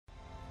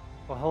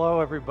Well,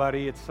 hello,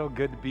 everybody. It's so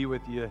good to be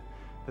with you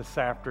this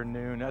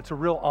afternoon. It's a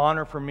real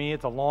honor for me.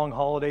 It's a long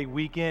holiday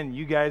weekend.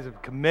 You guys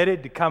have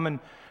committed to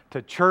coming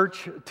to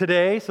church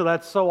today, so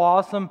that's so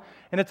awesome.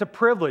 And it's a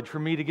privilege for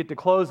me to get to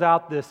close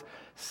out this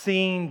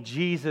Seeing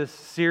Jesus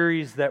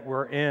series that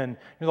we're in.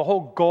 The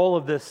whole goal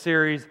of this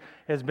series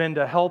has been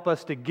to help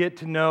us to get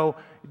to know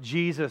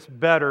Jesus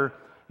better.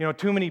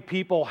 Too many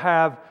people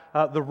have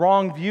the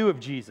wrong view of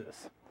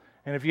Jesus.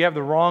 And if you have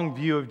the wrong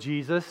view of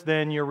Jesus,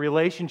 then your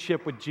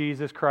relationship with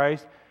Jesus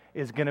Christ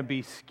is going to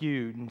be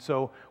skewed. And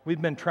so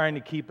we've been trying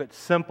to keep it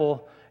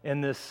simple in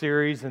this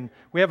series. And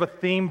we have a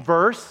theme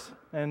verse.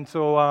 And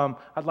so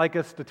I'd like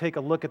us to take a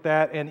look at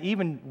that and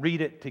even read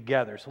it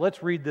together. So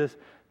let's read this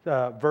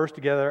verse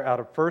together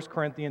out of 1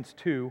 Corinthians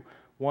 2,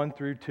 1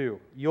 through 2.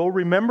 You'll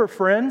remember,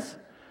 friends,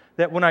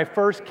 that when I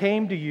first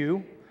came to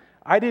you,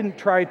 I didn't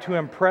try to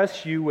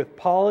impress you with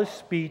polished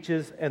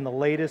speeches and the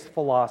latest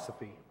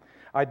philosophy.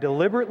 I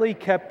deliberately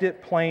kept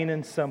it plain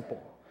and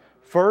simple.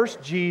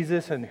 First,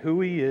 Jesus and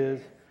who He is,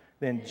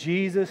 then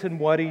Jesus and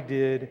what He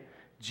did,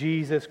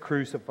 Jesus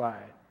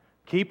crucified.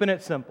 Keeping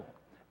it simple.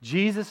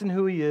 Jesus and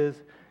who He is,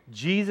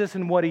 Jesus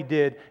and what He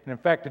did. And in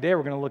fact, today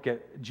we're going to look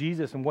at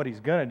Jesus and what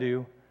He's going to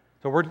do.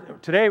 So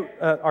today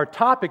our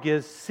topic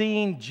is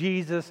seeing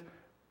Jesus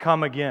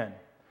come again.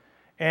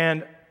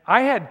 And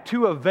I had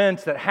two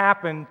events that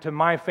happened to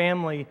my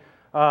family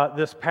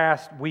this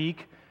past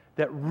week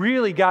that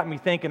really got me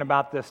thinking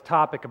about this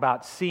topic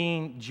about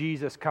seeing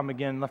Jesus come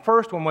again. The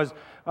first one was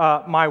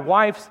my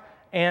wife's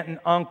aunt and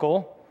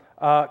uncle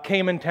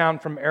came in town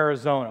from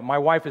Arizona. My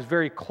wife is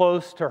very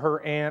close to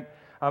her aunt.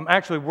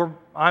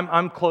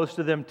 I'm close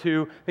to them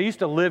too. They used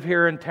to live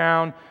here in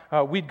town.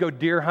 We'd go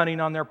deer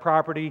hunting on their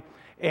property.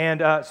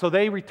 And so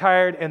they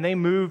retired and they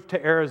moved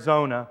to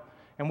Arizona.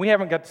 And we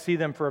haven't got to see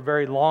them for a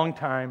very long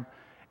time.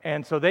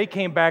 And so they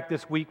came back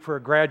this week for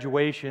a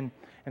graduation.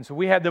 And so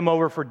we had them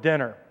over for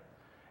dinner.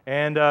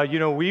 And,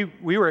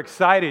 we were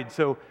excited,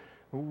 so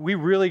we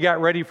really got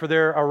ready for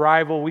their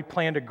arrival. We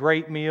planned a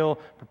great meal,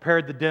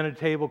 prepared the dinner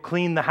table,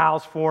 cleaned the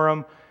house for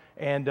them,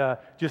 and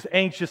just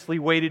anxiously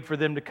waited for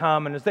them to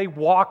come. And as they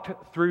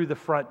walked through the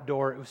front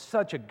door, it was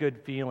such a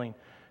good feeling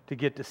to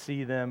get to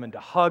see them and to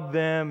hug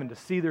them and to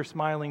see their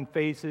smiling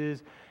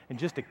faces and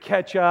just to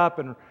catch up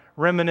and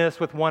reminisce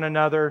with one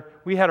another.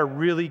 We had a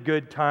really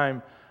good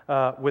time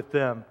with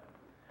them.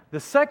 The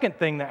second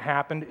thing that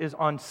happened is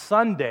on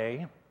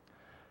Sunday.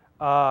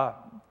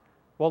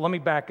 Let me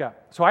back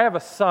up. So I have a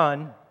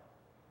son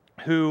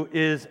who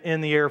is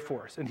in the Air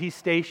Force, and he's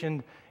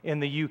stationed in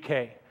the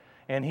UK,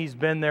 and he's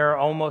been there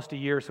almost a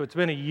year. So it's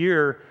been a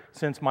year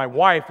since my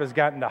wife has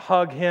gotten to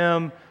hug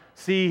him,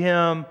 see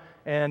him,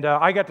 and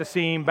I got to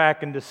see him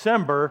back in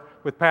December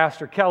with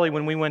Pastor Kelly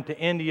when we went to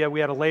India.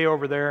 We had a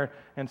layover there,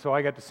 and so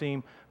I got to see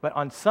him. But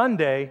on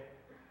Sunday,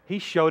 he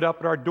showed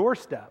up at our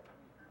doorstep.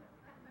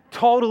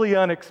 Totally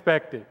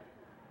unexpected.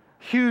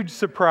 Huge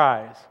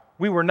surprise.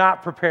 We were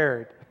not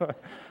prepared.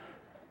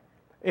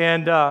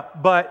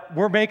 But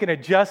we're making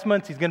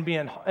adjustments. He's going to be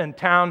in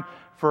town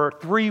for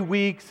 3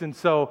 weeks, and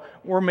so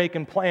we're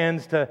making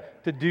plans to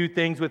do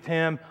things with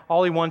him.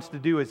 All he wants to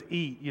do is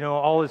eat,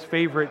 all his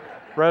favorite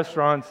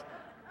restaurants.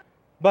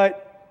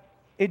 But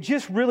it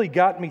just really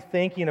got me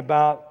thinking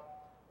about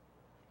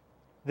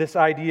this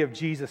idea of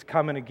Jesus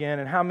coming again,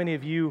 and how many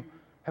of you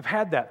have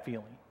had that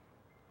feeling?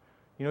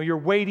 You're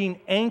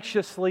waiting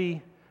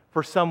anxiously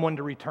for someone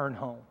to return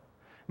home.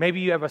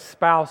 Maybe you have a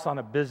spouse on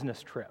a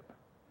business trip.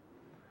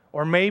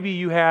 Or maybe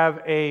you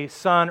have a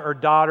son or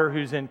daughter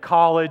who's in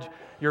college.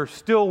 You're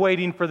still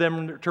waiting for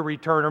them to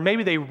return. Or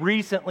maybe they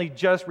recently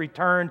just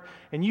returned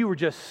and you were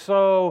just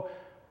so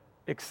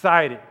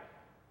excited.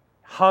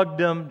 Hugged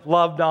them,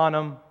 loved on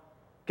them,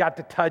 got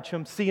to touch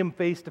them, see them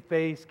face to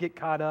face, get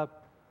caught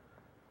up.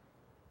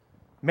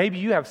 Maybe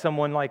you have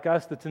someone like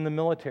us that's in the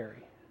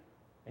military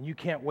and you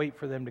can't wait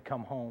for them to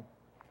come home.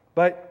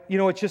 But,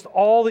 it's just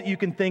all that you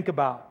can think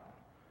about.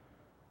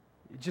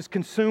 It just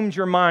consumes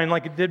your mind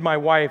like it did my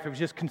wife. It was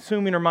just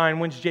consuming her mind.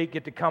 When's Jake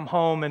get to come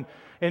home?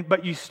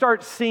 But you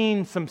start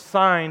seeing some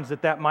signs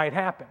that might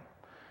happen.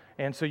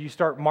 And so you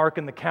start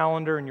marking the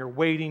calendar and you're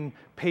waiting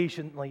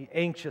patiently,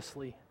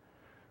 anxiously.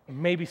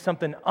 Maybe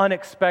something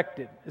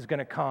unexpected is going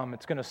to come.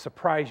 It's going to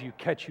surprise you,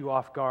 catch you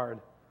off guard.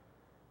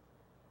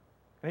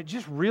 And it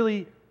just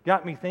really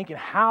got me thinking,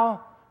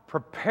 how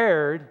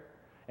prepared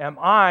am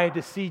I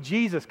to see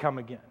Jesus come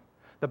again?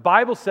 The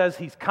Bible says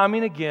He's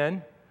coming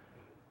again.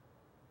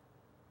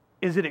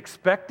 Is it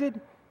expected?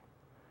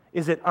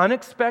 Is it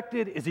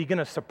unexpected? Is He going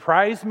to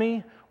surprise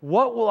me?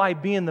 What will I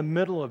be in the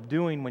middle of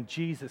doing when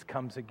Jesus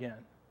comes again?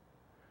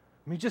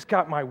 Just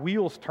got my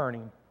wheels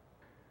turning.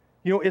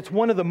 It's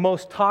one of the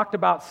most talked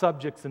about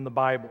subjects in the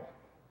Bible.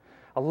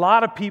 A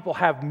lot of people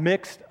have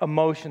mixed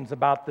emotions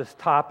about this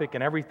topic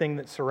and everything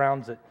that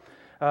surrounds it.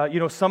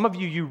 Some of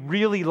you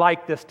really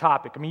like this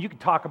topic. You can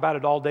talk about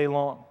it all day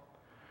long.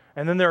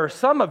 And then there are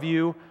some of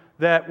you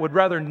that would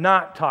rather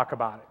not talk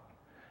about it.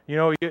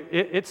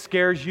 It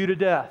scares you to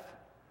death.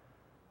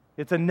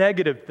 It's a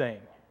negative thing.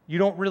 You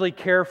don't really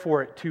care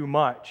for it too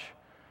much.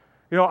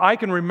 You know, I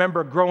can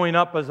remember growing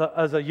up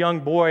as a young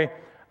boy,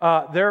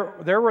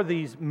 there were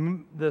this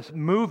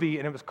movie,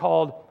 and it was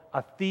called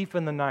A Thief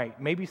in the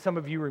Night. Maybe some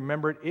of you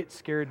remember it. It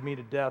scared me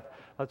to death.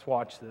 Let's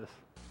watch this.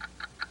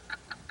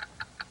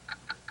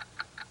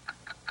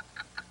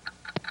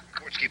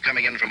 Reports keep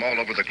coming in from all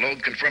over the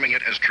globe confirming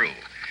it as true.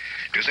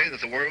 To say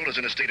that the world is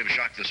in a state of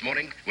shock this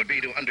morning would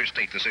be to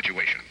understate the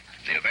situation.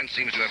 The event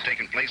seems to have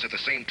taken place at the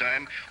same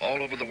time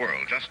all over the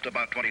world just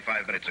about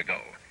 25 minutes ago.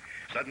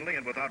 Suddenly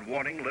and without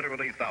warning,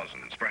 literally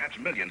thousands, perhaps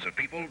millions of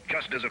people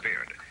just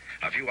disappeared.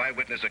 A few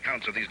eyewitness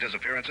accounts of these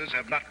disappearances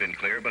have not been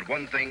clear, but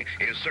one thing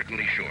is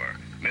certainly sure.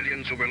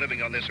 Millions who were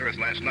living on this earth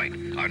last night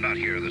are not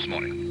here this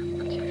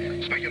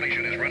morning.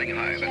 Speculation is running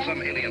high that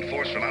some alien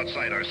force from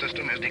outside our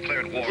system has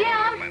declared war on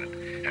our planet,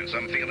 and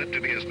some feel it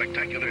to be a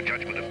spectacular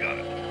judgment of God.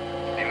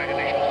 The United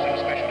Nations is in a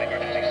special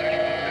emergency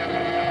session.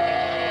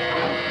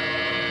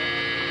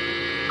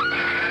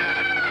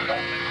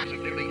 Of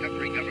nearly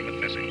every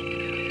government missing.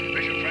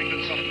 Bishop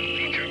Franklin Sullivan,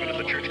 the chairman of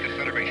the Church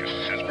Confederation,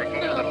 has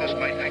proposed that this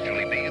might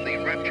actually be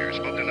the rapture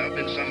spoken of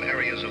in some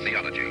areas of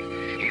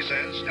theology. He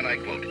says, and I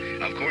quote,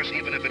 "Of course,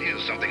 even if it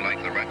is something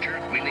like the rapture,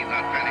 we need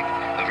not panic.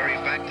 The very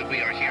fact that we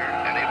are here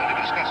and able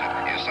to discuss it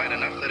is sign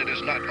enough that it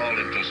is not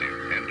all-inclusive."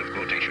 End of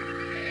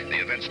quotation.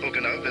 The event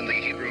spoken of in the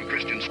Hebrew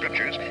Christian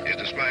scriptures is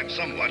described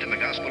somewhat in the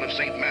Gospel of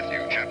St. Matthew,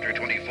 chapter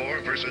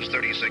 24, verses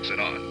 36 and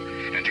on.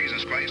 And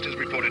Jesus Christ is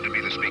reported to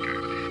be the speaker.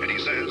 And he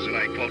says, and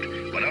I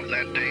quote, "But of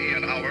that day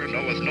and hour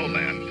knoweth no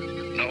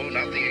man, no,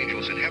 not the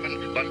angels in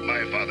heaven, but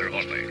my Father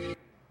only."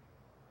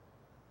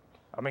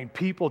 I mean,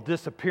 people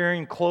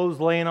disappearing, clothes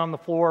laying on the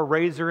floor,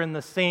 razor in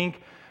the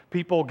sink,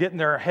 people getting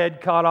their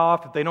head cut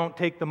off if they don't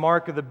take the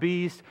mark of the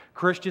beast,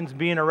 Christians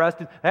being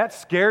arrested. That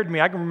scared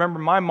me. I can remember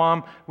my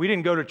mom, we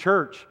didn't go to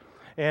church.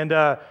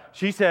 And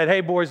she said,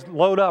 "Hey, boys,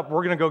 load up.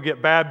 We're going to go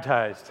get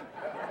baptized."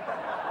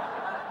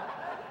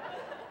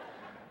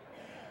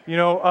 You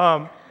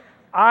know,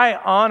 I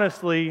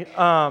honestly,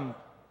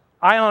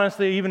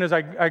 even as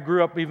I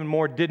grew up even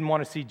more, didn't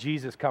want to see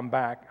Jesus come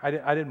back. I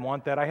didn't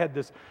want that. I had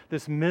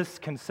this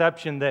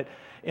misconception that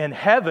in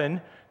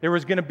heaven, there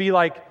was going to be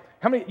like,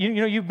 how many,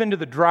 you've been to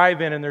the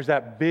drive-in and there's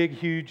that big,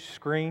 huge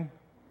screen?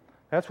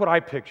 That's what I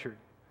pictured.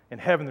 In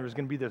heaven, there was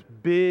going to be this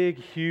big,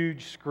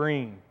 huge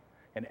screen.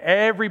 And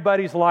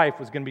everybody's life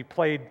was going to be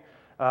played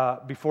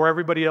before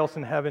everybody else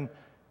in heaven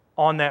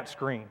on that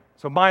screen.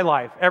 So my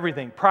life,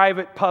 everything,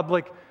 private,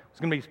 public, was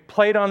going to be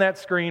played on that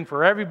screen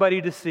for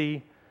everybody to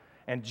see.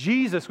 And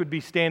Jesus would be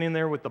standing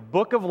there with the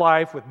book of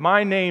life, with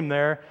my name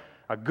there,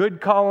 a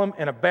good column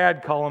and a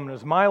bad column. And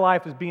as my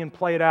life is being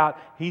played out,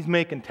 he's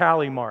making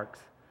tally marks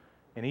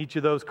in each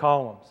of those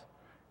columns.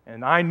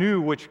 And I knew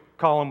which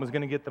column was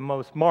going to get the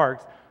most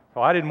marks,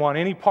 so I didn't want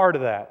any part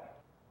of that.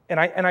 And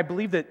I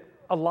believe that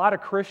a lot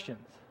of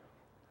Christians,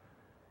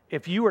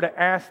 if you were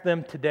to ask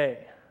them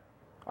today,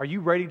 are you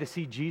ready to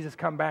see Jesus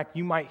come back?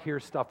 You might hear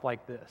stuff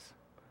like this.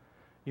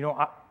 You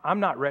know, I'm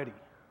not ready.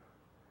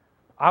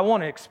 I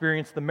want to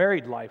experience the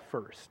married life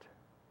first.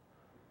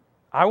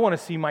 I want to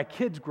see my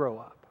kids grow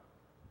up.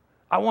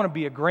 I want to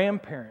be a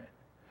grandparent.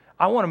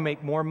 I want to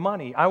make more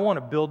money. I want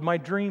to build my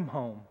dream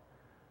home.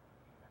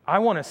 I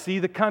want to see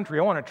the country.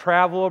 I want to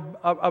travel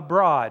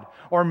abroad.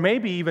 Or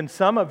maybe even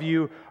some of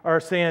you are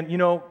saying, you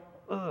know,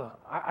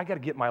 I got to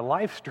get my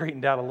life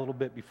straightened out a little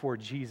bit before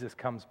Jesus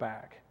comes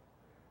back.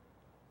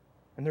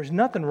 And there's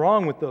nothing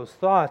wrong with those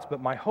thoughts, but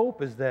my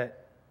hope is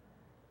that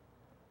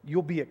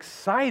you'll be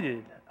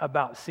excited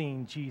about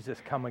seeing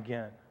Jesus come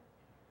again.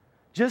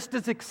 Just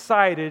as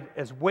excited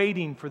as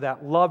waiting for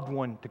that loved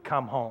one to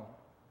come home.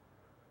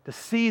 To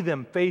see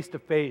them face to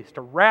face,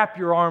 to wrap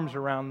your arms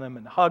around them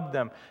and hug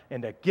them,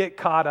 and to get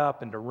caught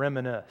up and to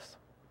reminisce.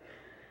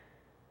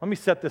 Let me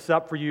set this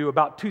up for you.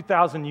 About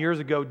 2,000 years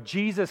ago,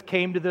 Jesus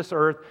came to this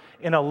earth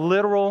in a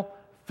literal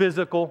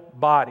physical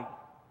body.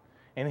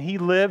 And he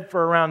lived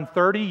for around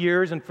 30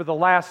 years, and for the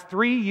last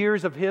 3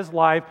 years of his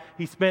life,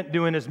 he spent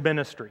doing his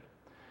ministry.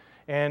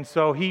 And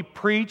so he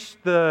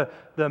preached the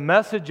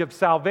message of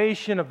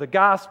salvation, of the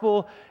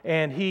gospel,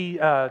 and he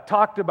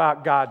talked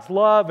about God's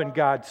love and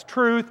God's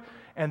truth,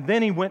 and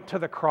then he went to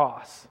the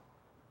cross.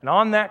 And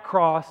on that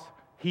cross,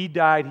 he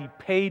died. He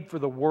paid for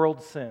the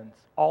world's sins,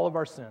 all of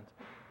our sins,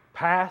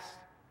 past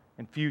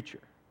and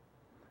future.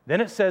 Then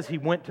it says he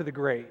went to the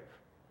grave.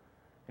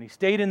 And he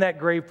stayed in that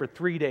grave for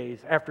 3 days.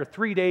 After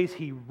 3 days,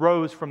 he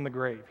rose from the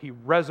grave. He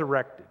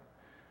resurrected.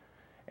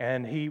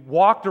 And he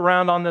walked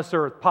around on this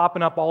earth,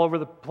 popping up all over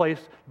the place.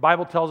 The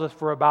Bible tells us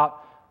for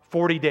about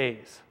 40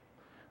 days.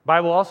 The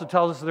Bible also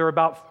tells us there were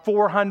about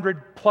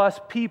 400 plus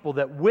people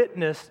that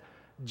witnessed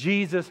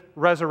Jesus'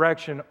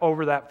 resurrection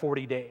over that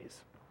 40 days.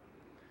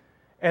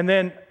 And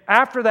then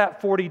after that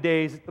 40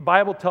 days, the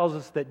Bible tells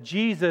us that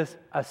Jesus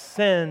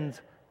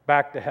ascends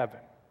back to heaven.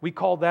 We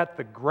call that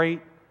the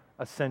Great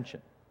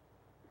Ascension.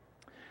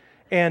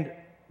 And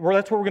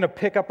that's where we're going to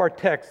pick up our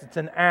text. It's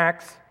in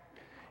Acts.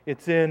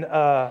 It's in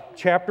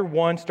chapter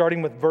 1,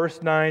 starting with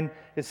verse 9.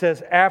 It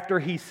says, after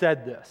he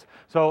said this.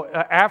 So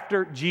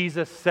after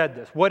Jesus said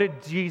this, what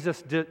did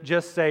Jesus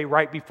just say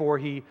right before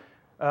he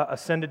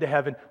ascended to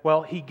heaven?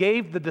 Well, He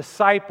gave the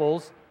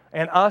disciples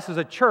and us as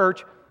a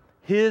church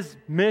His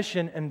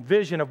mission and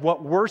vision of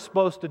what we're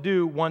supposed to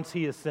do once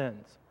He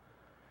ascends.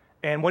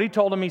 And what He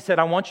told them, He said,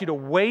 I want you to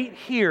wait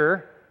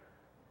here.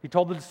 He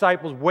told the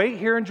disciples, wait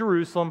here in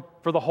Jerusalem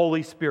for the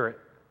Holy Spirit.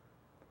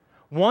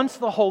 Once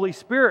the Holy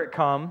Spirit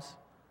comes,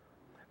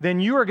 then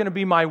you are going to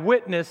be my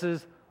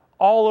witnesses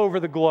all over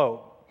the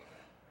globe.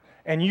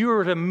 And you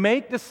are to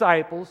make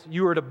disciples.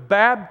 You are to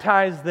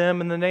baptize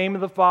them in the name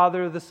of the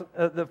Father,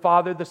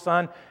 the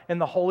Son, and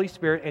the Holy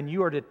Spirit. And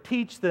you are to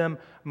teach them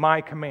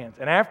my commands.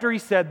 And after He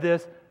said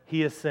this,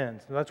 He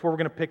ascends. So that's where we're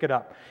going to pick it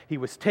up. He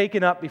was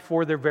taken up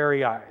before their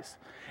very eyes,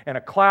 and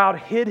a cloud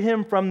hid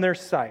Him from their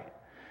sight.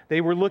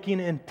 They were looking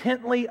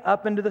intently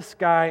up into the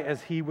sky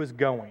as He was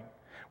going,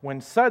 when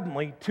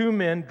suddenly 2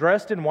 men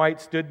dressed in white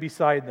stood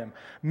beside them.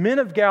 Men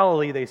of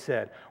Galilee, they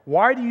said,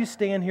 why do you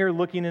stand here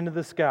looking into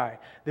the sky?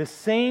 This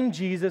same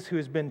Jesus who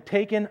has been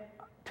taken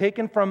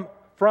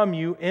from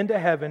you into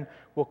heaven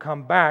will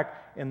come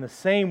back in the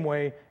same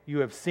way you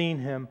have seen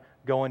Him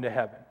go into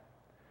heaven.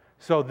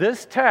 So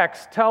this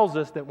text tells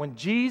us that when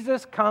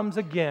Jesus comes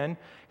again,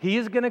 He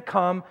is going to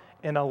come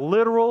in a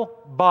literal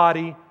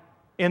body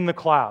in the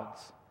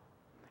clouds.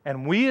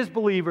 And we as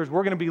believers,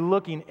 we're going to be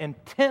looking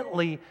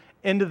intently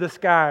into the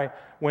sky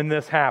when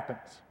this happens.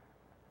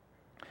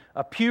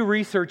 A Pew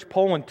Research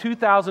poll in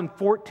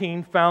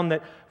 2014 found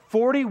that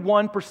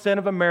 41%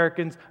 of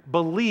Americans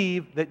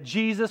believe that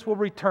Jesus will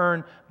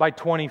return by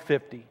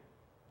 2050.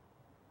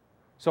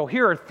 So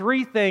here are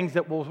 3 things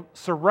that will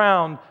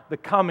surround the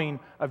coming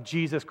of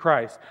Jesus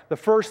Christ. The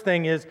first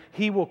thing is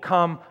He will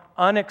come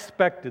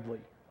unexpectedly.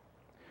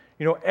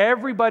 You know,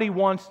 everybody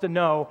wants to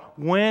know,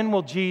 when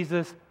will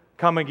Jesus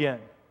come again?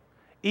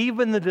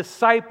 Even the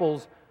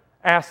disciples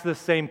asked this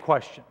same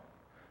question.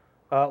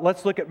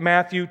 Let's look at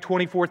Matthew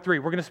 24:3. We're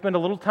going to spend a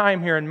little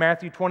time here in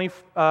Matthew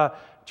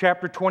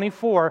chapter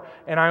 24,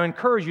 and I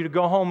encourage you to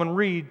go home and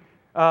read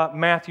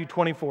Matthew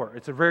 24.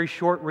 It's a very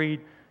short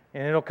read,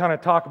 and it'll kind of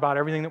talk about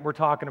everything that we're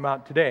talking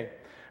about today.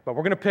 But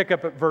we're going to pick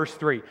up at verse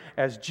 3.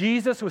 As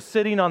Jesus was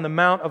sitting on the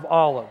Mount of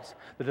Olives,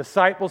 the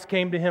disciples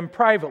came to Him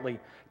privately.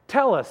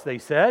 Tell us, they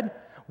said,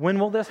 when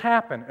will this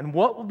happen? And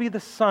what will be the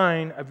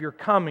sign of your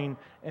coming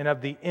and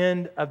of the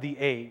end of the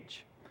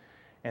age?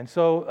 And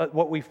so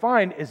what we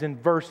find is in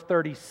verse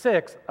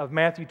 36 of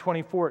Matthew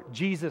 24,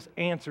 Jesus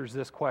answers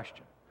this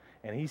question.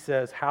 And He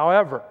says,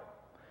 however,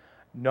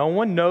 no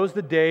one knows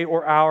the day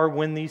or hour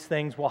when these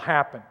things will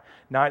happen,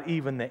 not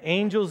even the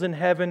angels in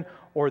heaven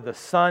or the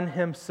Son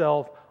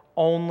Himself,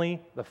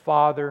 only the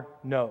Father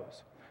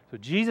knows. So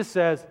Jesus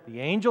says, the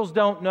angels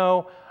don't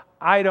know,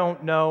 I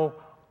don't know,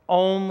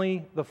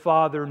 only the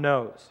Father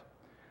knows.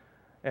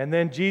 And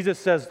then Jesus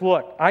says,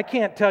 look, I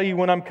can't tell you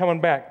when I'm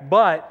coming back,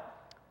 but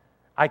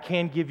I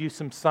can give you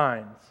some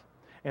signs.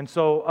 And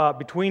so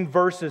between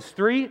verses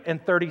 3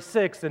 and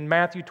 36 in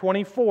Matthew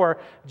 24,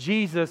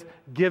 Jesus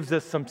gives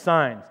us some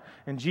signs.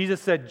 And Jesus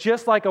said,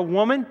 just like a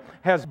woman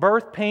has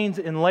birth pains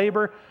in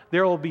labor,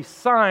 there will be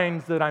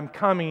signs that I'm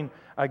coming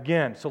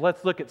again. So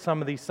let's look at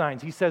some of these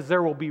signs. He says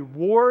there will be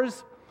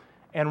wars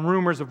and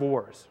rumors of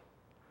wars.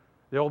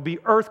 There will be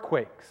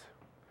earthquakes,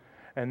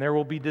 and there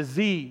will be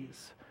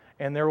disease,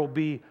 and there will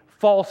be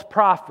false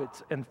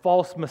prophets and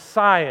false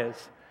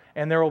messiahs,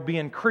 and there will be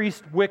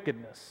increased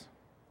wickedness.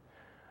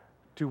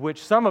 To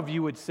which some of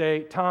you would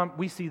say, Tom,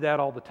 we see that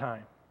all the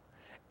time.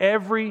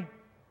 Every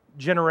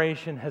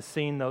generation has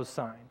seen those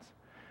signs.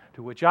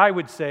 To which I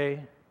would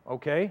say,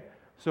 okay,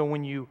 so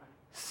when you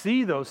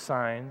see those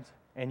signs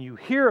and you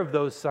hear of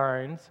those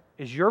signs,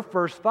 is your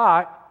first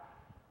thought,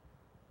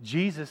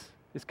 Jesus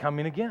is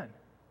coming again?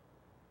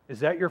 Is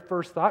that your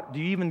first thought? Do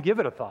you even give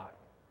it a thought?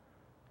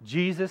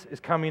 Jesus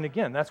is coming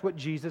again. That's what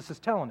Jesus is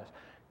telling us.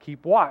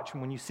 Keep watch.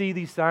 And when you see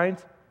these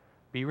signs,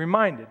 be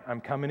reminded,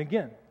 I'm coming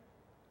again.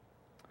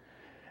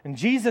 And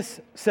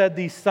Jesus said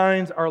these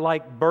signs are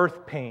like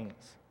birth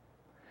pains.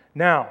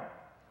 Now,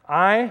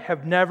 I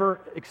have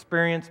never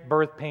experienced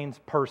birth pains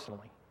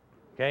personally,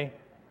 okay?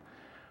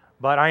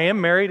 But I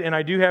am married and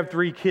I do have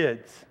 3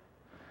 kids,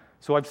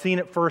 so I've seen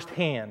it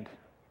firsthand.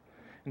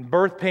 And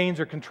birth pains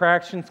or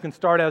contractions can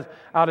start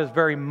out as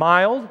very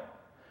mild,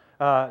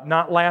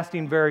 not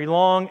lasting very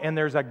long, and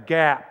there's a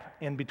gap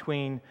in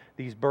between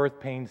these birth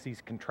pains,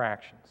 these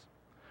contractions.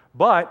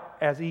 But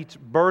as each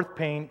birth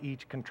pain,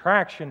 each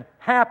contraction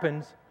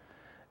happens,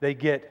 they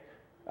get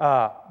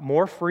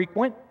more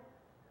frequent,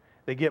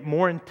 they get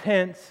more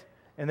intense,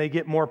 and they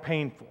get more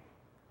painful.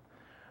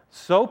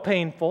 So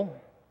painful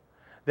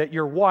that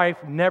your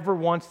wife never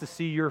wants to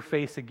see your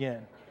face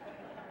again.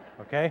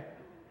 Okay?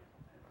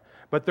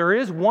 But there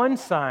is one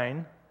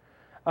sign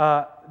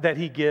that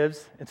He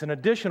gives. It's an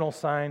additional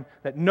sign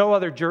that no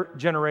other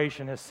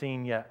generation has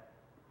seen yet.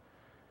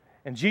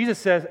 And Jesus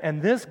says,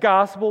 and this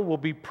gospel will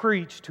be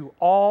preached to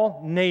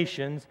all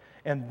nations,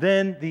 and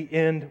then the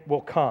end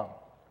will come.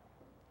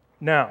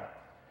 Now,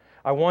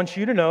 I want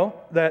you to know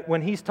that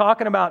when He's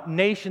talking about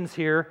nations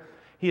here,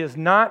 He is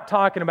not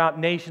talking about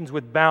nations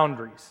with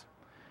boundaries.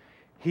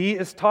 He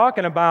is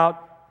talking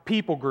about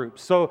people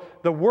groups. So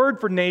the word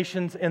for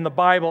nations in the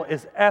Bible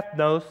is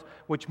ethnos,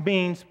 which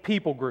means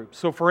people groups.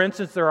 So for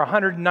instance, there are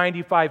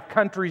 195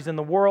 countries in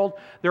the world.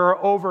 There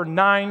are over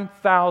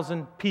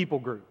 9,000 people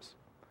groups.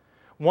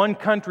 One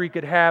country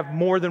could have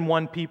more than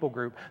one people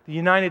group. The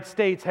United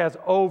States has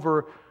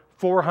over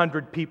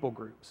 400 people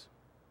groups.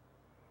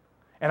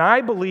 And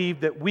I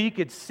believe that we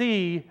could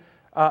see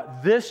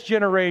this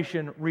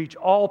generation reach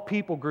all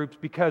people groups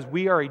because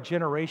we are a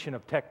generation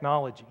of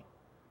technology.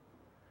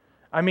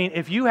 I mean,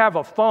 if you have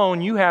a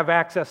phone, you have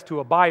access to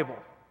a Bible.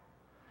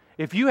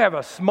 If you have a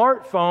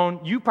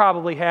smartphone, you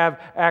probably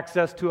have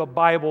access to a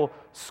Bible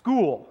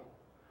school.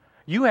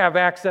 You have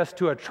access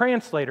to a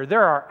translator.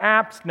 There are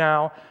apps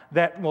now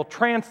that will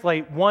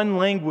translate one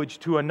language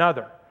to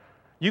another.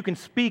 You can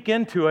speak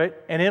into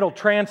it, and it'll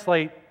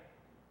translate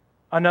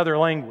another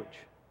language.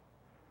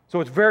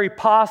 So it's very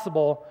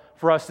possible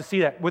for us to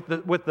see that. With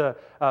the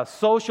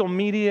social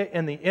media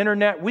and the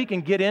internet, we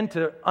can get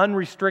into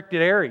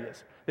unrestricted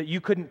areas that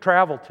you couldn't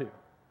travel to.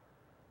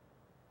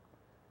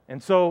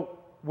 And so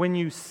when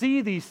you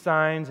see these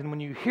signs and when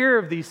you hear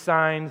of these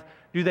signs,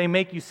 do they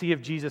make you see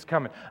of Jesus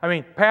coming? I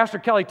mean, Pastor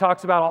Kelly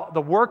talks about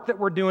the work that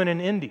we're doing in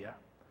India.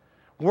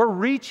 We're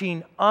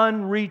reaching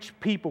unreached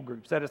people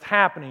groups. That is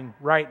happening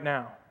right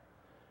now.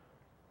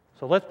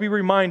 So let's be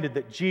reminded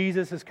that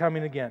Jesus is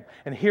coming again.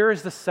 And here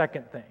is the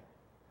second thing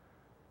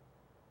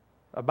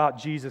about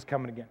Jesus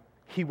coming again.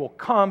 He will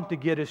come to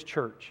get His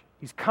church.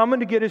 He's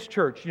coming to get His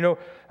church. You know,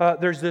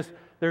 there's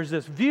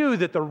this view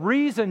that the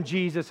reason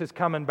Jesus is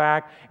coming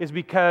back is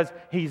because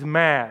He's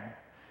mad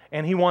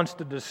and He wants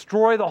to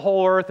destroy the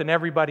whole earth and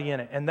everybody in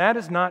it. And that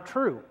is not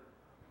true.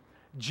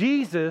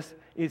 Jesus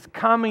is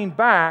coming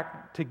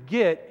back to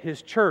get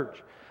His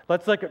church.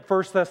 Let's look at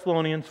 1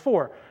 Thessalonians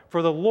 4.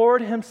 For the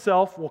Lord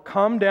Himself will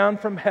come down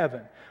from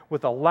heaven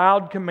with a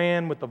loud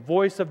command, with the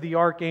voice of the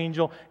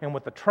archangel, and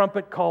with the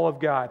trumpet call of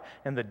God.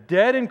 And the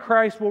dead in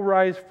Christ will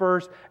rise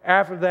first.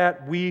 After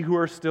that, we who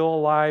are still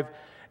alive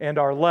and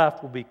are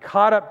left will be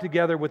caught up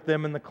together with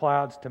them in the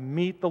clouds to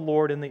meet the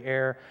Lord in the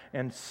air.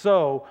 And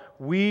so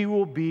we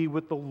will be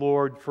with the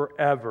Lord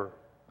forever.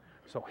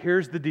 So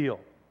here's the deal.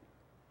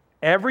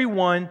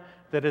 Everyone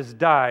that has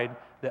died,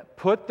 that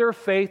put their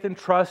faith and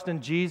trust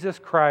in Jesus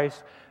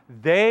Christ,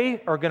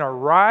 they are going to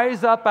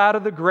rise up out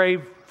of the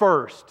grave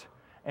first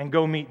and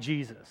go meet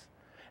Jesus.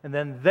 And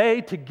then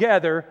they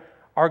together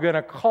are going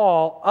to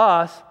call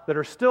us that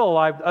are still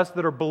alive, us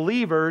that are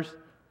believers,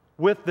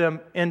 with them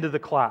into the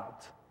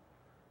clouds.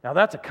 Now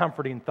that's a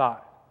comforting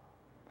thought,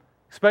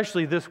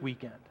 especially this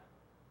weekend,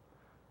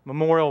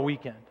 Memorial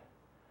Weekend.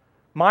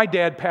 My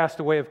dad passed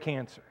away of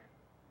cancer.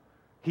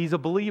 He's a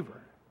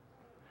believer.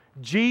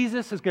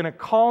 Jesus is going to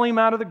call him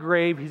out of the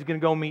grave. He's going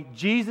to go meet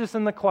Jesus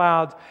in the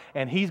clouds,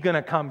 and He's going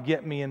to come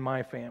get me and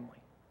my family.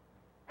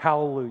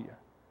 Hallelujah.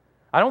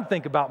 I don't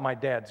think about my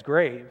dad's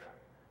grave.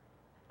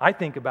 I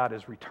think about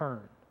His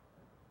return,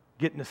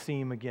 getting to see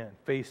Him again,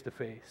 face to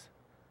face.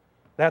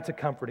 That's a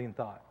comforting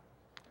thought.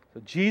 So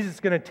Jesus is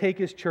going to take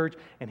His church,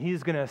 and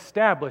He's going to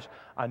establish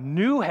a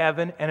new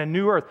heaven and a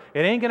new earth.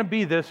 It ain't going to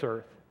be this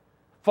earth.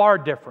 Far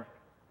different.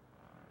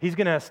 He's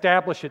going to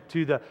establish it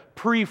to the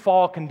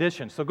pre-fall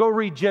conditions. So go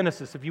read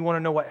Genesis if you want to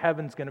know what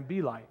heaven's going to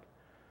be like.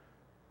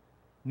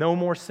 No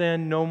more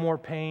sin, no more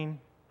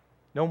pain,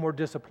 no more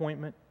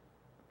disappointment.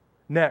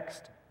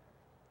 Next,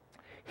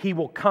 He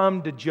will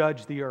come to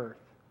judge the earth.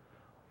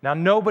 Now,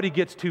 nobody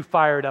gets too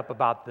fired up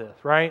about this,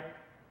 right?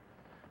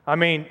 I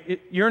mean,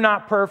 you're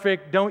not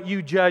perfect. Don't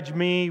you judge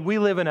me. We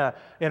live in a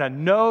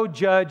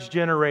no-judge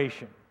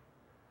generation.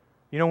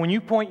 You know, when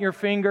you point your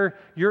finger,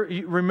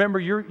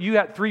 you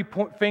got three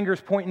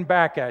fingers pointing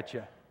back at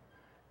you.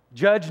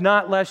 Judge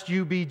not lest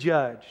you be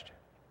judged.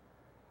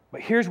 But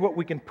here's what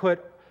we can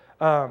put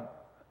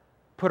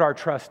our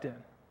trust in.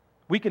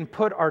 We can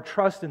put our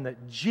trust in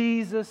that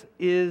Jesus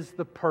is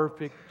the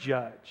perfect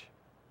judge.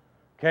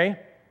 Okay?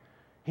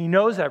 He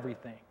knows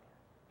everything.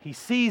 He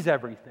sees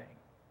everything.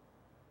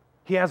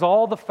 He has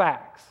all the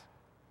facts.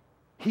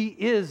 He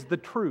is the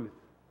truth.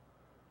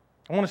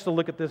 I want us to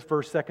look at this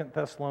verse, 2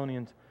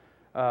 Thessalonians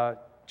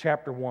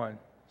chapter 1,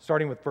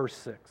 starting with verse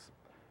 6.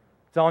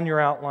 It's on your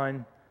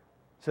outline.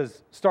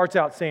 It starts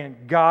out saying,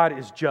 God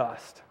is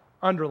just.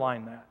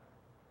 Underline that.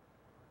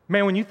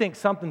 Man, when you think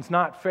something's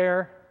not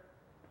fair,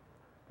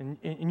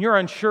 and you're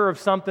unsure of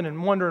something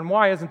and wondering,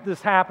 why isn't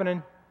this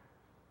happening?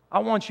 I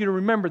want you to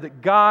remember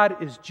that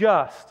God is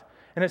just.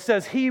 And it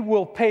says He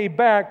will pay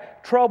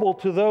back trouble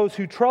to those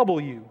who trouble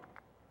you.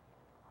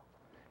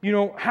 You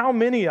know, how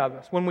many of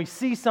us, when we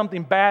see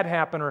something bad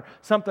happen or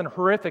something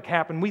horrific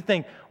happen, we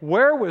think,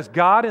 where was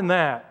God in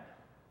that?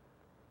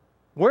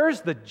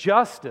 Where's the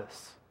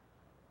justice?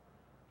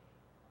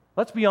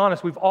 Let's be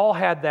honest, we've all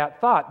had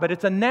that thought, but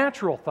it's a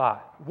natural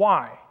thought.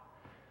 Why?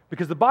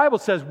 Because the Bible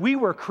says we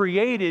were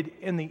created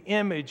in the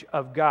image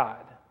of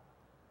God.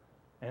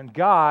 And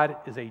God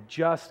is a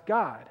just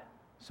God.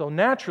 So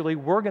naturally,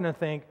 we're going to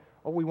think,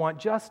 oh, we want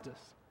justice.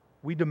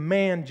 We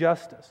demand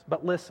justice.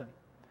 But listen,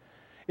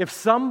 if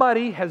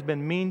somebody has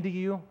been mean to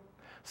you,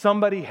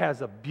 somebody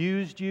has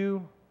abused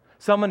you,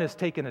 someone has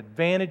taken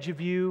advantage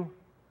of you,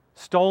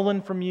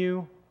 stolen from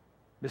you,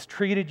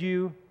 mistreated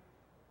you,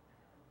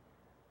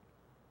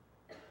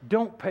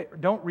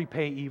 don't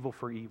repay evil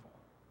for evil.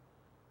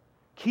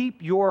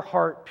 Keep your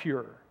heart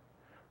pure.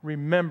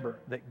 Remember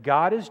that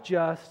God is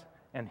just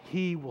and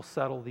He will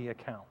settle the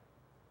account.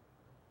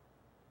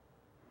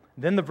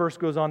 Then the verse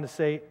goes on to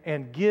say,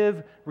 and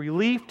give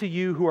relief to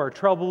you who are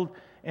troubled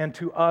and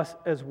to us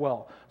as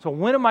well. So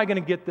when am I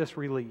going to get this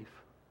relief?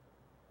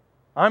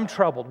 I'm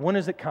troubled. When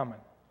is it coming?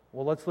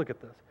 Well, let's look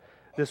at this.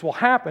 This will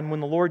happen when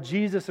the Lord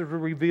Jesus is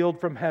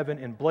revealed from heaven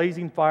in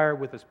blazing fire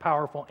with His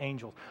powerful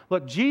angels.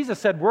 Look, Jesus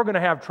said we're going to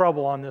have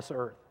trouble on this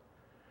earth.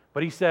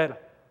 But He said,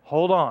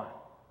 hold on,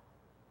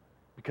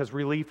 because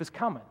relief is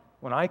coming.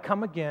 When I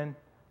come again,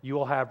 you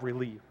will have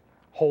relief.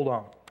 Hold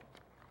on.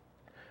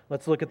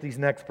 Let's look at these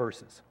next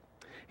verses.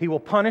 He will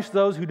punish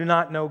those who do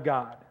not know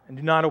God and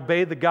do not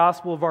obey the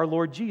gospel of our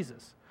Lord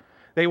Jesus.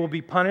 They will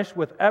be punished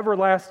with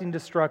everlasting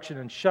destruction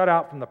and shut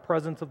out from the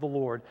presence of the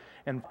Lord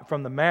and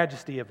from the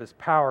majesty of His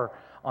power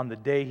on the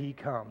day He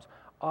comes.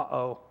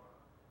 Uh-oh.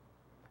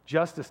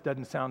 Justice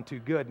doesn't sound too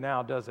good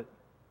now, does it?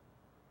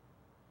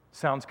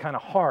 Sounds kind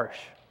of harsh.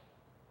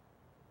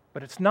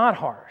 But it's not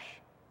harsh.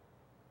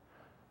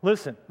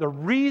 Listen, the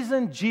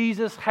reason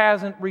Jesus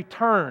hasn't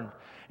returned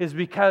is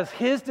because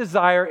His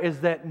desire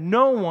is that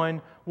no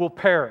one will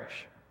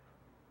perish.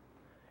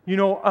 You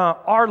know,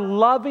 our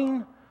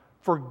loving,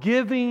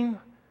 forgiving,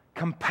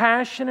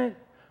 compassionate,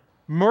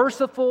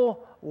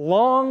 merciful,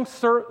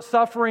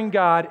 long-suffering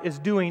God is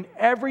doing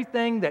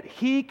everything that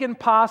He can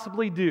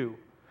possibly do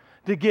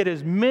to get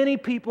as many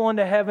people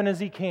into heaven as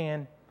He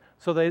can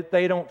so that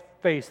they don't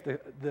face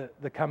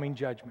the coming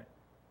judgment.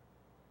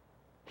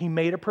 He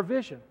made a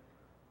provision.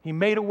 He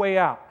made a way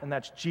out, and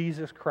that's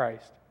Jesus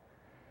Christ.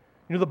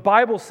 You know, the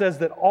Bible says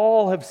that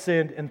all have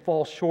sinned and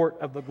fall short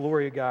of the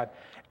glory of God.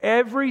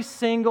 Every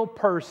single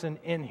person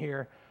in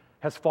here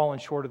has fallen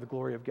short of the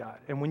glory of God.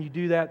 And when you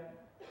do that,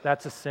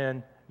 that's a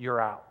sin, you're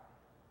out.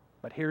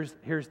 But here's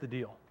the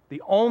deal.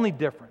 The only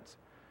difference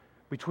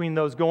between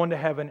those going to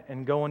heaven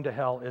and going to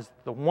hell is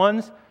the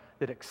ones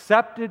that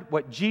accepted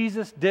what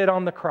Jesus did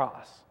on the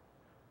cross,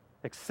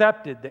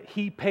 accepted that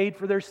He paid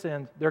for their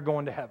sins, they're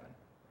going to heaven.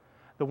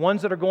 The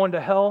ones that are going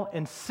to hell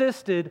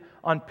insisted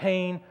on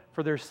paying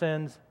for their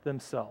sins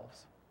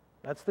themselves.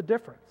 That's the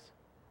difference.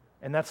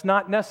 And that's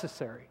not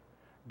necessary.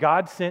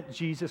 God sent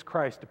Jesus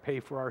Christ to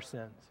pay for our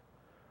sins.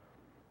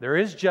 There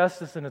is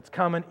justice and it's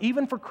coming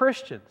even for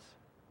Christians.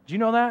 Do you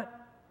know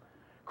that?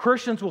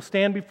 Christians will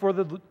stand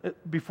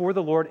before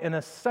the Lord in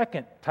a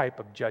second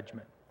type of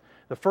judgment.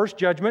 The first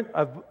judgment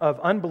of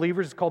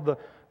unbelievers is called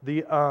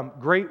the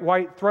Great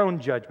White Throne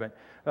Judgment.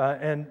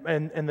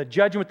 And the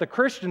judgment the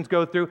Christians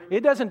go through,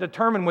 it doesn't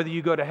determine whether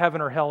you go to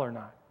heaven or hell or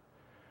not.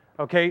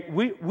 Okay?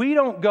 We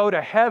don't go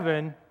to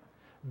heaven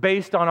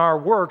based on our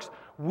works.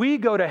 We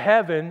go to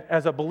heaven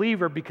as a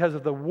believer because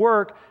of the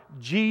work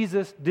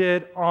Jesus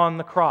did on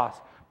the cross.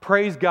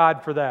 Praise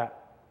God for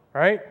that.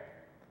 Right?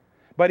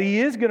 But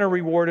He is going to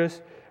reward us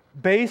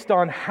based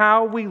on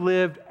how we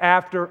lived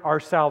after our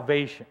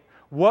salvation.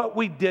 What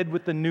we did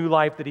with the new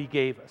life that He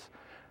gave us.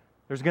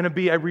 There's going to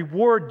be a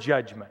reward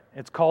judgment.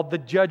 It's called the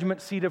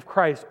judgment seat of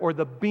Christ or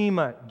the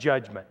Bema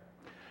judgment.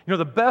 You know,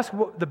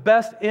 the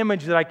best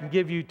image that I can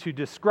give you to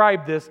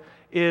describe this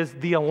is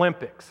the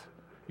Olympics.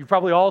 You've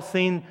probably all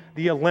seen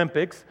the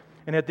Olympics.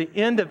 And at the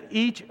end of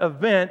each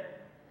event,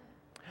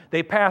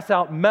 they pass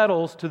out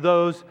medals to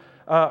those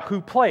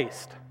who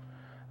placed.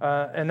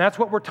 And that's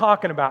what we're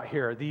talking about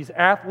here. These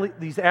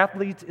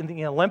athletes in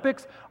the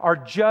Olympics are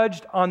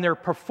judged on their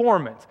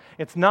performance.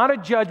 It's not a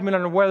judgment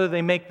on whether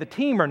they make the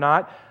team or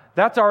not.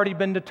 That's already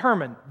been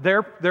determined.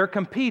 They're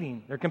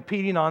competing. They're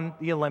competing on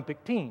the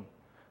Olympic team.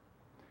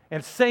 And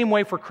it's the same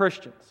way for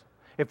Christians.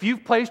 If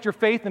you've placed your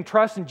faith and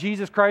trust in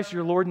Jesus Christ,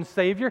 your Lord and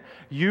Savior,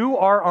 you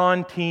are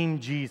on Team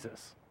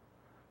Jesus.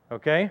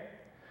 Okay?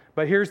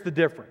 But here's the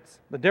difference.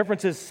 The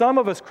difference is some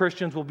of us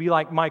Christians will be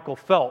like Michael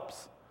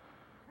Phelps.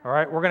 All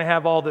right? We're going to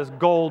have all this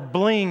gold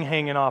bling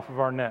hanging off of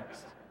our necks.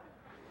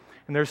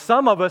 And there's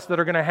some of us that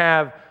are going to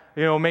have,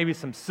 maybe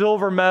some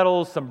silver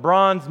medals, some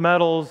bronze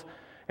medals.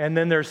 And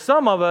then there's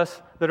some of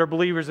us that are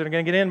believers that are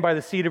going to get in by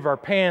the seat of our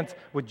pants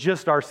with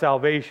just our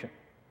salvation.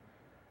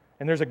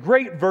 And there's a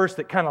great verse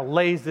that kind of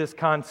lays this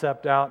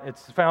concept out.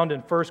 It's found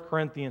in 1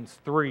 Corinthians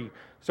 3,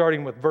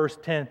 starting with verse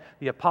 10.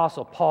 The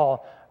Apostle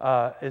Paul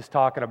is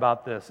talking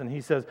about this. And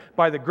he says,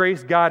 by the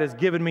grace God has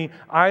given me,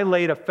 I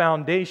laid a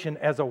foundation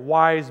as a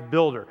wise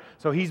builder.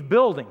 So he's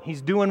building.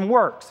 He's doing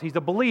works. He's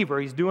a believer.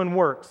 He's doing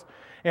works.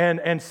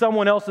 And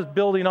someone else is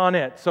building on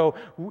it. So,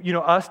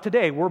 us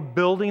today, we're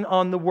building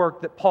on the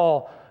work that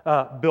Paul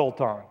built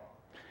on.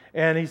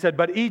 And he said,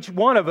 but each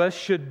one of us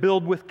should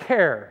build with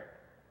care.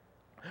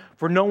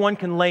 For no one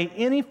can lay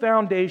any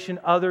foundation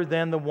other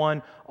than the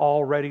one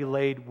already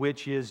laid,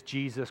 which is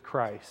Jesus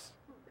Christ.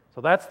 So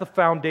that's the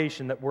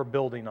foundation that we're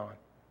building on.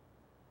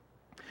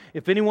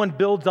 If anyone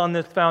builds on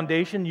this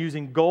foundation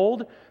using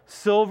gold,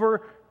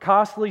 silver,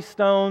 costly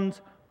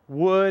stones,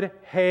 wood,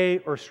 hay,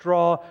 or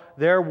straw,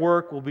 their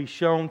work will be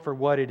shown for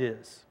what it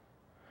is,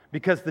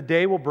 because the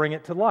day will bring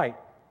it to light.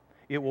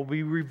 It will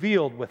be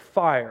revealed with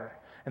fire,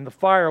 and the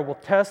fire will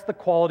test the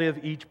quality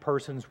of each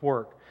person's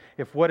work.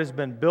 If what has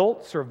been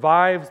built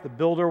survives, the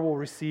builder will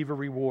receive a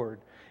reward.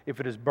 If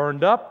it is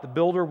burned up, the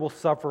builder will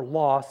suffer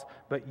loss,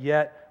 but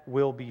yet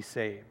will be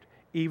saved,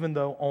 even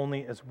though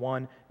only as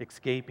one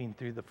escaping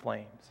through the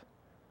flames.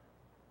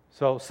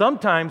 So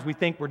sometimes we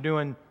think we're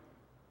doing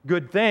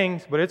good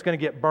things, but it's going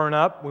to get burned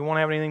up. We won't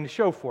have anything to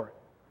show for it.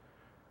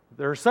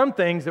 There are some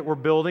things that we're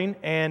building,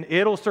 and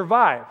it'll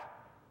survive.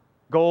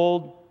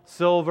 Gold,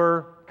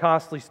 silver,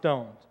 costly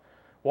stones.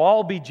 We'll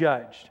all be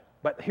judged.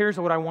 But here's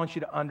what I want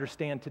you to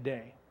understand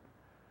today.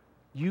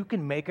 You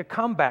can make a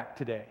comeback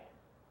today.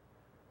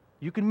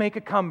 You can make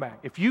a comeback.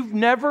 If you've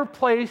never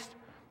placed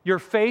your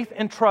faith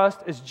and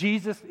trust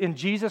in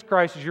Jesus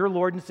Christ as your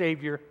Lord and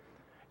Savior,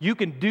 you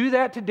can do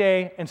that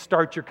today and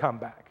start your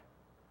comeback.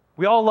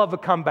 We all love a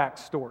comeback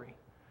story.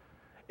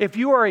 If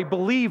you are a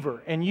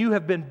believer and you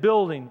have been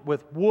building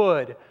with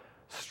wood,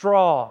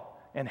 straw,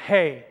 and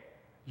hay,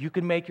 you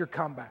can make your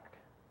comeback.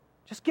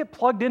 Just get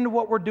plugged into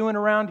what we're doing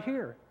around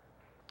here.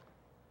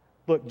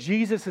 Look,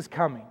 Jesus is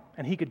coming,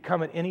 and He could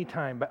come at any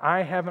time, but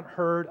I haven't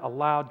heard a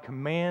loud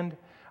command.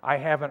 I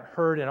haven't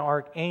heard an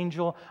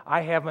archangel.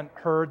 I haven't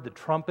heard the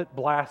trumpet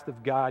blast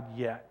of God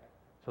yet.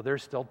 So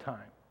there's still time.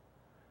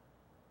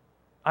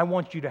 I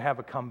want you to have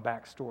a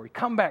comeback story.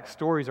 Comeback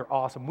stories are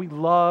awesome. We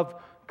love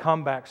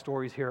comeback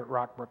stories here at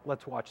Rockbrook.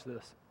 Let's watch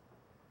this.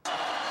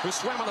 Who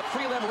swam on the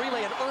prelim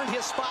relay and earned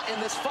his spot in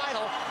this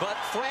final, but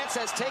France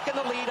has taken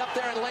the lead up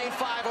there in lane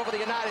 5 over the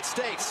United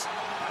States.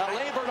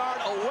 Alain Bernard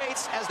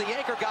awaits as the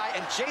anchor guy,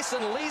 and Jason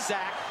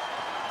Lezak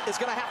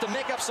is going to have to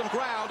make up some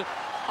ground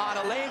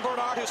on Alain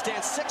Bernard, who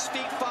stands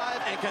 6'5"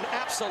 and can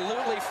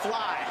absolutely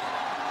fly.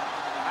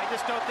 I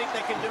just don't think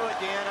they can do it,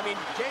 Dan. I mean,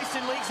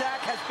 Jason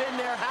Lezak has been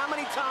there how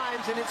many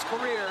times in his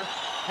career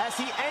has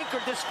he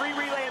anchored this free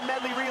relay and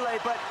medley relay,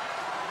 but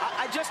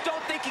I just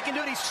don't think he can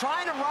do it. He's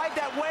trying to ride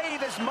that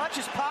wave as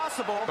much as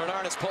possible.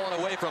 Bernard is pulling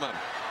away from him.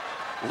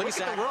 Look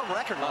at the world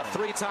record. A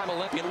 3-time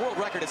Olympian. World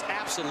record is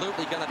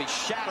absolutely going to be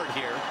shattered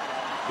here.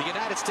 The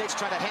United States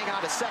trying to hang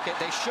on to second.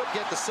 They should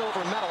get the silver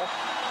medal.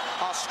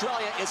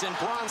 Australia is in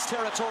bronze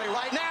territory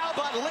right now,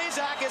 but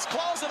Lezak is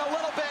closing a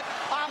little bit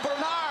on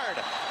Bernard.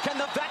 Can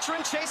the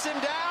veteran chase him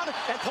down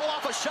and pull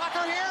off a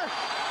shocker here?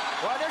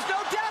 Well, there's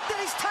no doubt that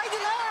he's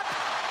tightening up.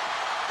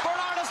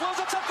 Bernard is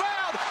losing some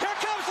ground. Here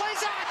comes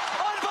Lezak.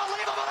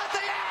 Unbelievable at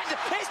the end.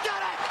 He's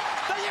done it.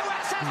 The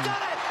U.S. has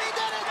done it. He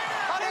did it.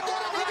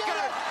 He did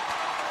it.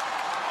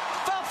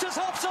 Phelps'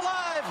 hopes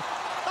alive.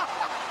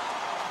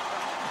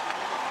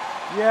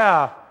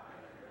 Yeah.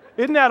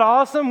 Isn't that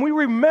awesome? We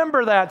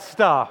remember that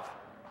stuff.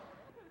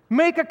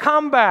 Make a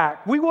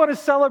comeback. We want to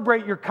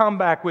celebrate your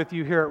comeback with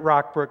you here at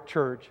Rockbrook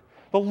Church.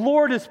 The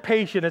Lord is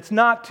patient. It's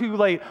not too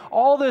late.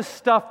 All this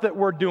stuff that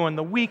we're doing,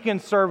 the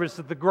weekend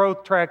services, the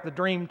growth track, the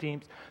dream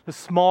teams, the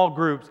small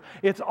groups,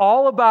 it's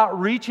all about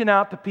reaching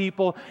out to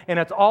people, and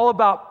it's all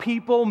about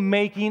people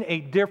making a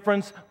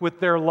difference with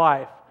their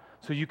life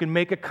so you can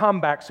make a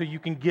comeback, so you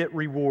can get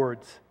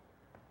rewards.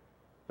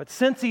 But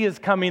since He is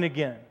coming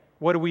again,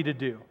 what are we to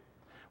do?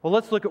 Well,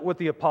 let's look at what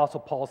the Apostle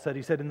Paul said.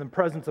 He said, in the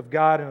presence of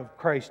God and of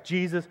Christ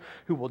Jesus,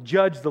 who will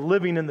judge the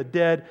living and the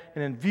dead,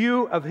 and in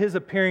view of His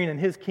appearing in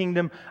His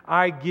kingdom,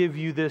 I give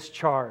you this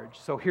charge.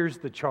 So here's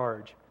the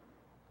charge.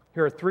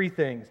 Here are 3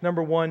 things.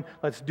 Number 1,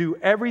 let's do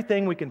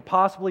everything we can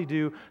possibly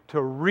do to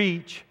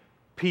reach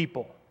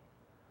people.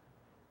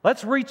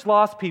 Let's reach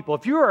lost people.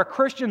 If you are a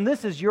Christian,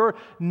 this is your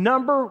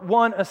number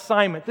 1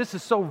 assignment. This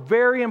is so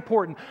very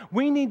important.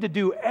 We need to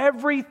do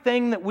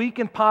everything that we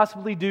can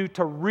possibly do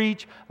to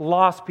reach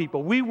lost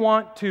people. We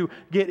want to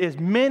get as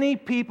many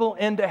people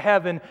into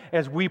heaven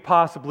as we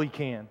possibly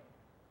can.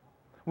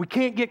 We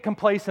can't get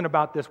complacent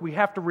about this. We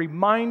have to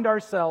remind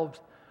ourselves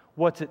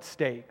what's at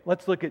stake.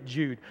 Let's look at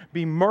Jude.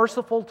 Be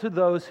merciful to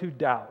those who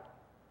doubt.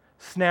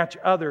 Snatch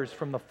others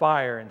from the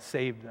fire and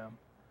save them.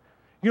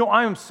 You know,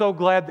 I am so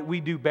glad that we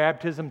do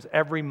baptisms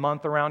every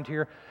month around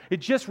here.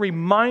 It just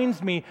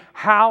reminds me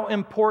how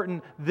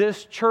important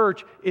this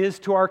church is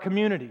to our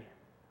community.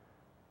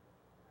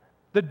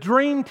 The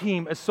dream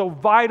team is so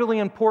vitally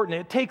important.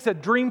 It takes a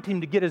dream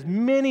team to get as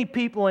many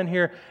people in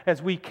here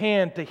as we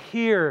can to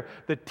hear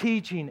the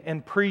teaching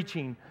and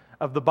preaching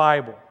of the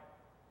Bible.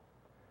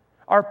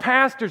 Our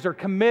pastors are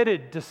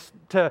committed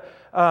to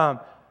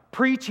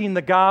preaching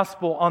the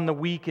gospel on the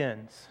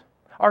weekends.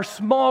 Our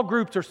small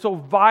groups are so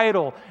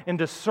vital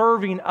into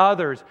serving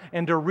others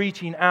and to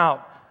reaching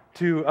out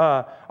to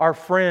our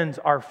friends,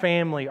 our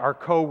family, our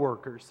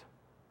coworkers.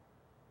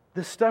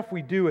 This stuff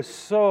we do is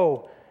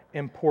so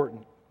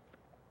important.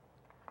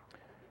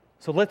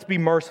 So let's be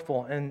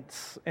merciful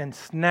and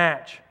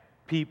snatch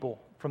people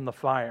from the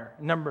fire.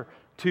 Number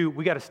 2,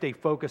 we got to stay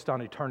focused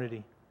on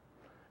eternity.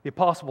 The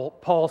Apostle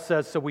Paul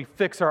says, so we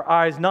fix our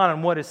eyes not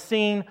on what is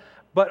seen,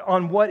 but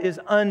on what is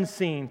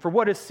unseen. For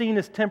what is seen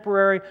is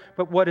temporary,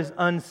 but what is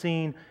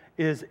unseen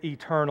is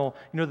eternal.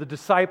 You know, the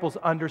disciples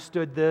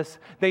understood this.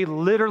 They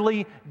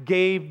literally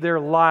gave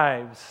their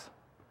lives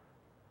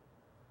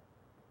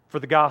for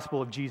the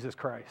gospel of Jesus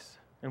Christ.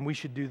 and we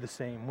should do the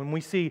same. When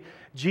we see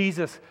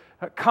Jesus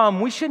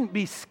come, we shouldn't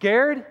be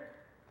scared.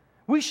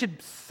 We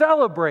should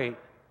celebrate.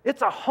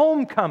 It's a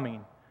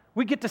homecoming.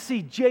 We get to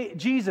see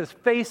Jesus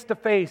face to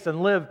face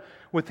and live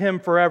with Him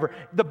forever.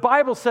 The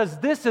Bible says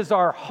this is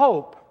our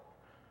hope.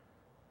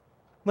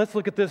 Let's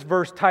look at this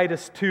verse,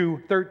 Titus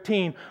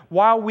 2:13.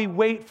 While we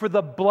wait for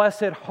the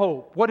blessed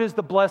hope. What is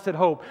the blessed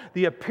hope?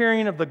 The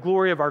appearing of the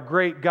glory of our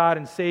great God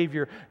and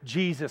Savior,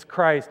 Jesus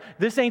Christ.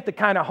 This ain't the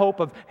kind of hope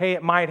of, hey,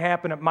 it might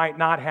happen, it might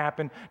not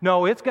happen.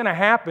 No, it's going to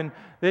happen.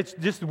 It's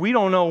just we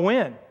don't know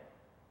when.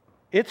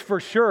 It's for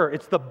sure.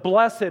 It's the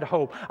blessed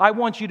hope. I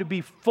want you to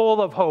be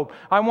full of hope.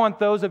 I want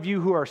those of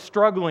you who are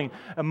struggling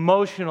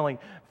emotionally,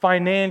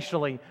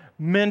 financially,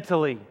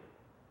 mentally,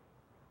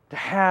 to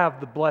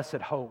have the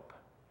blessed hope.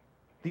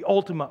 The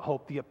ultimate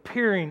hope, the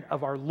appearing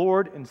of our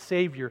Lord and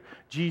Savior,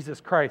 Jesus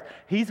Christ.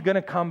 He's going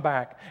to come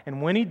back.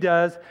 And when He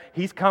does,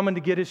 He's coming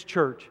to get His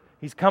church.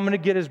 He's coming to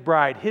get His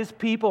bride, His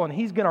people, and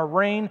He's going to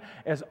reign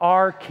as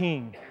our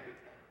King.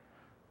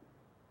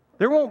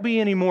 There won't be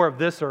any more of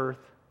this earth.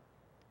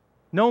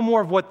 No more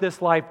of what this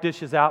life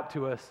dishes out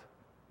to us.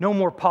 No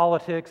more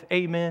politics.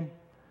 Amen.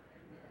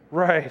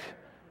 Right.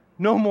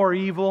 No more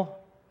evil.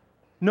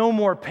 No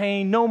more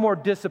pain. No more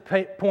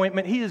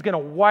disappointment. He is going to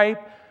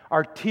wipe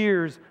our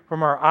tears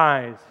from our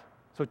eyes.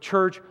 So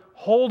church,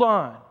 hold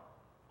on.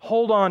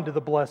 Hold on to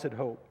the blessed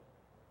hope.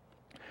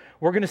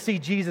 We're going to see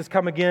Jesus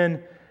come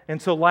again.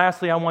 And so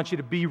lastly, I want you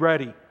to be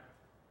ready. It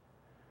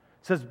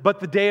says, but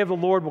the day of the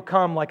Lord will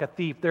come like a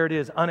thief. There it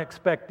is,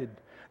 unexpected.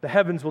 The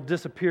heavens will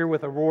disappear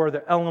with a roar.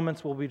 The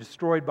elements will be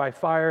destroyed by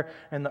fire.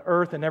 And the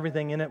earth and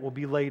everything in it will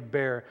be laid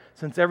bare.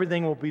 Since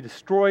everything will be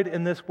destroyed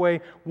in this way,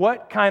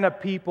 what kind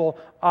of people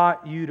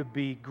ought you to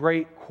be?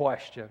 Great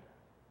question.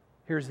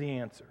 Here's the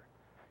answer.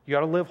 You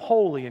ought to live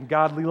holy and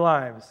godly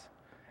lives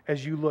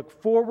as you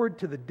look forward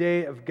to the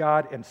day of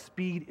God and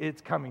speed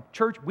its coming.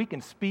 Church, we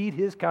can speed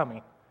His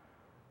coming.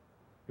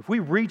 If we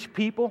reach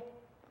people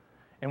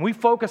and we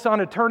focus on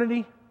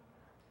eternity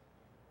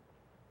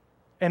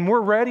and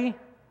we're ready,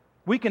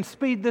 we can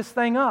speed this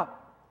thing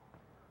up.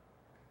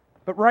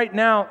 But right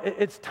now,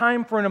 it's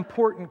time for an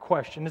important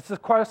question. It's a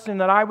question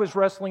that I was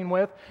wrestling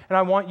with, and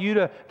I want you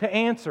to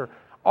answer.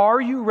 Are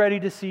you ready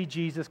to see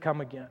Jesus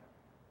come again?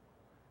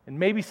 And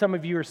maybe some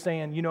of you are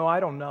saying, I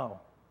don't know.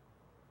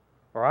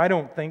 Or I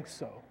don't think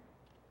so.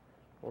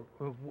 Or,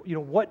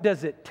 what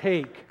does it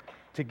take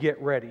to get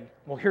ready?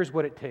 Well, here's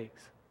what it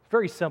takes. It's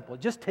very simple.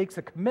 It just takes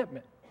a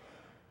commitment.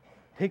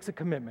 It takes a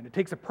commitment. It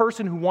takes a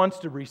person who wants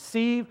to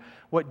receive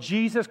what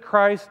Jesus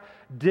Christ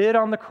did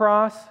on the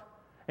cross,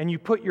 and you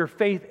put your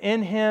faith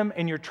in Him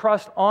and your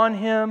trust on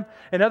Him.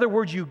 In other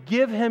words, you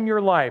give Him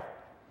your life.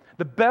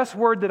 The best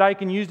word that I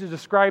can use to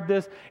describe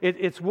this,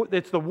 it's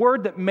the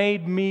word that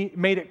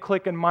made it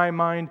click in my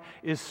mind,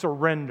 is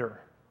surrender.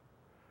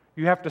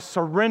 You have to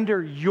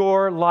surrender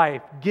your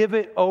life. Give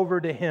it over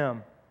to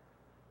Him.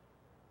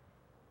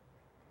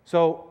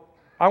 So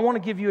I want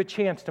to give you a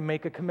chance to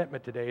make a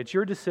commitment today. It's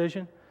your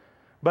decision.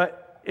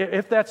 But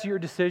if that's your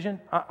decision,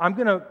 I'm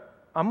going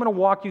to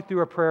walk you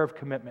through a prayer of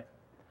commitment.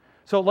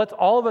 So let's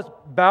all of us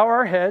bow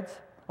our heads.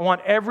 I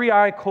want every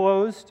eye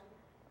closed.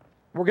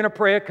 We're going to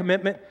pray a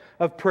commitment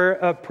of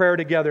prayer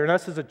together. And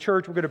us as a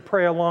church, we're going to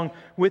pray along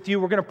with you.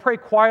 We're going to pray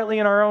quietly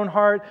in our own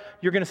heart.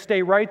 You're going to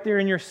stay right there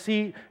in your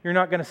seat. You're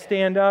not going to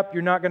stand up.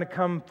 You're not going to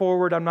come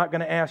forward. I'm not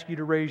going to ask you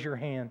to raise your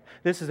hand.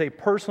 This is a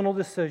personal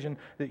decision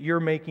that you're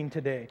making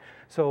today.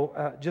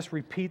 So just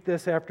repeat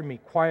this after me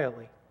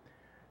quietly.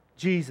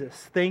 Jesus,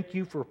 thank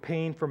you for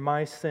paying for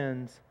my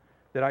sins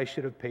that I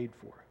should have paid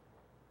for.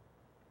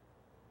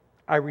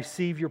 I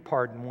receive your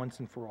pardon once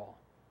and for all.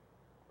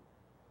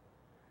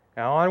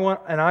 Now,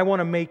 I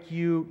want to make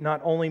you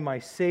not only my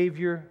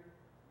Savior,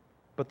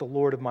 but the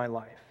Lord of my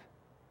life.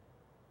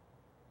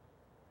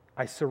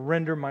 I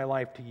surrender my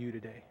life to you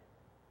today.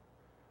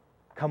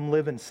 Come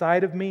live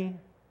inside of me.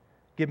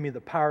 Give me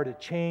the power to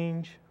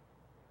change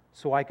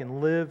so I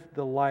can live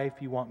the life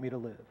you want me to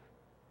live.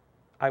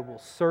 I will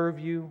serve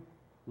you,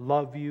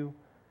 love you,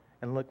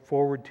 and look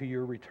forward to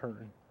your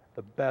return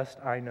the best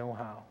I know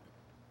how.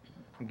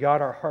 And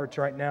God, our hearts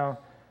right now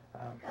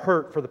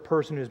hurt for the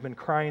person who's been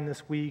crying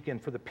this week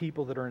and for the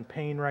people that are in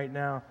pain right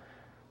now.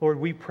 Lord,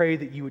 we pray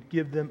that you would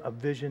give them a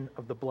vision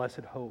of the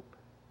blessed hope.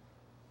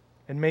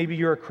 And maybe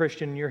you're a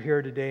Christian and you're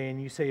here today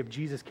and you say, if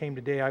Jesus came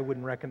today, I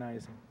wouldn't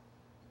recognize Him.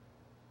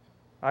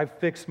 I've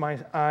fixed my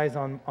eyes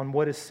on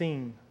what is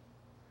seen.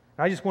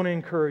 And I just want to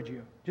encourage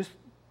you. Just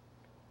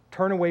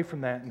turn away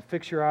from that and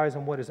fix your eyes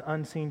on what is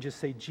unseen. Just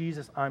say,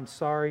 Jesus, I'm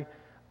sorry.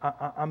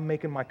 I'm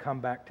making my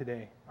comeback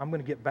today. I'm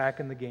going to get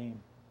back in the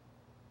game.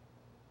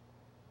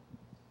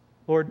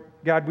 Lord,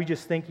 God, we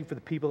just thank you for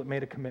the people that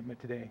made a commitment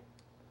today.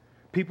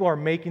 People are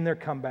making their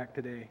comeback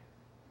today.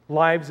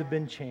 Lives have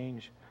been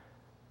changed.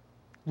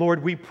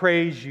 Lord, we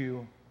praise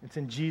you. It's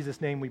in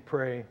Jesus' name we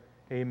pray.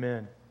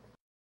 Amen.